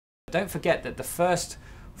Don't forget that the first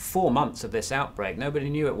 4 months of this outbreak, nobody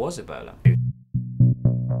knew it was Ebola.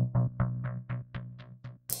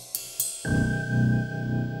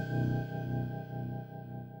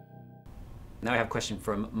 Now we have a question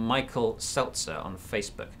from Michael Seltzer on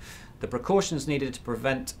Facebook. The precautions needed to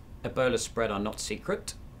prevent Ebola spread are not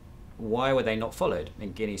secret. Why were they not followed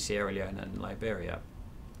in Guinea, Sierra Leone and Liberia?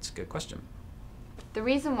 It's a good question. The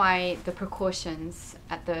reason why the precautions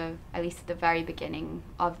at least at the very beginning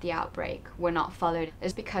of the outbreak were not followed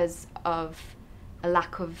is because of a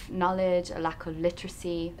lack of knowledge, a lack of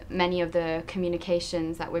literacy. Many of the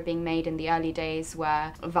communications that were being made in the early days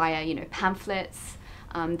were via, pamphlets.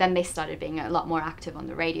 Then they started being a lot more active on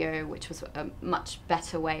the radio, which was a much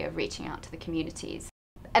better way of reaching out to the communities.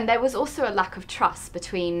 And there was also a lack of trust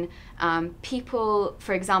between people.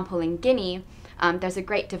 For example, in Guinea, there's a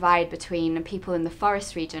great divide between people in the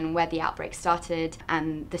forest region where the outbreak started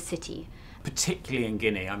and the city. Particularly in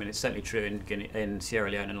Guinea. I mean, it's certainly true in Guinea, in Sierra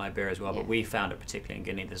Leone and Liberia as well, but we found it particularly in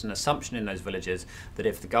Guinea. There's an assumption in those villages that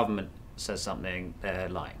if the government says something, they're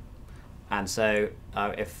lying. And so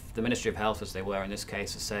if the Ministry of Health, as they were in this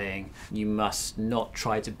case, are saying you must not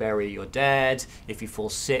try to bury your dead, if you fall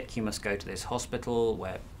sick you must go to this hospital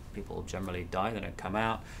where people generally die, they don't come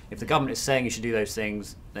out. If the government is saying you should do those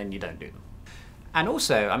things, then you don't do them. And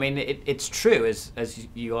also, I mean, it's true, as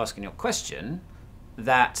you ask in your question,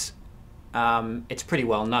 that it's pretty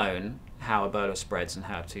well known how Ebola spreads and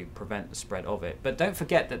how to prevent the spread of it. But don't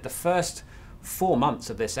forget that the first 4 months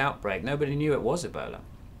of this outbreak, nobody knew it was Ebola.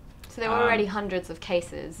 So there were already hundreds of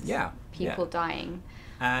cases, people dying.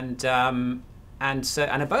 And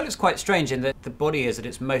Ebola is quite strange in that the body is at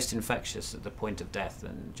its most infectious at the point of death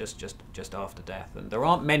and just after death. And there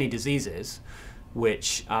aren't many diseases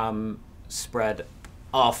which spread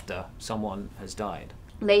after someone has died.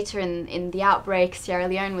 Later in the outbreak, Sierra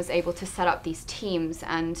Leone was able to set up these teams,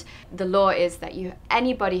 and the law is that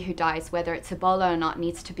anybody who dies, whether it's Ebola or not,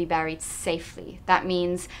 needs to be buried safely. That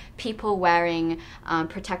means people wearing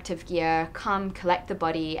protective gear come, collect the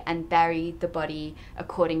body, and bury the body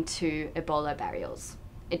according to Ebola burials.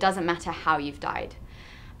 It doesn't matter how you've died.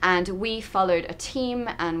 And we followed a team,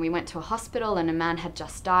 and we went to a hospital, and a man had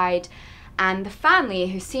just died. And the family,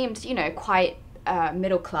 who seemed, quite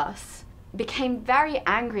middle class, became very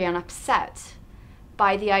angry and upset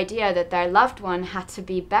by the idea that their loved one had to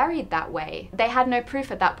be buried that way. They had no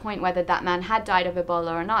proof at that point whether that man had died of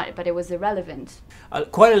Ebola or not, but it was irrelevant.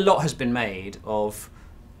 Quite a lot has been made of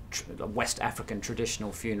West African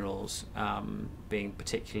traditional funerals being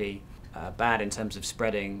particularly bad in terms of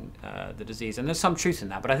spreading the disease, and there's some truth in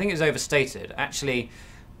that, but I think it's overstated. Actually,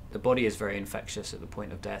 the body is very infectious at the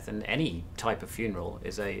point of death, and any type of funeral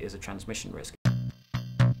is a transmission risk.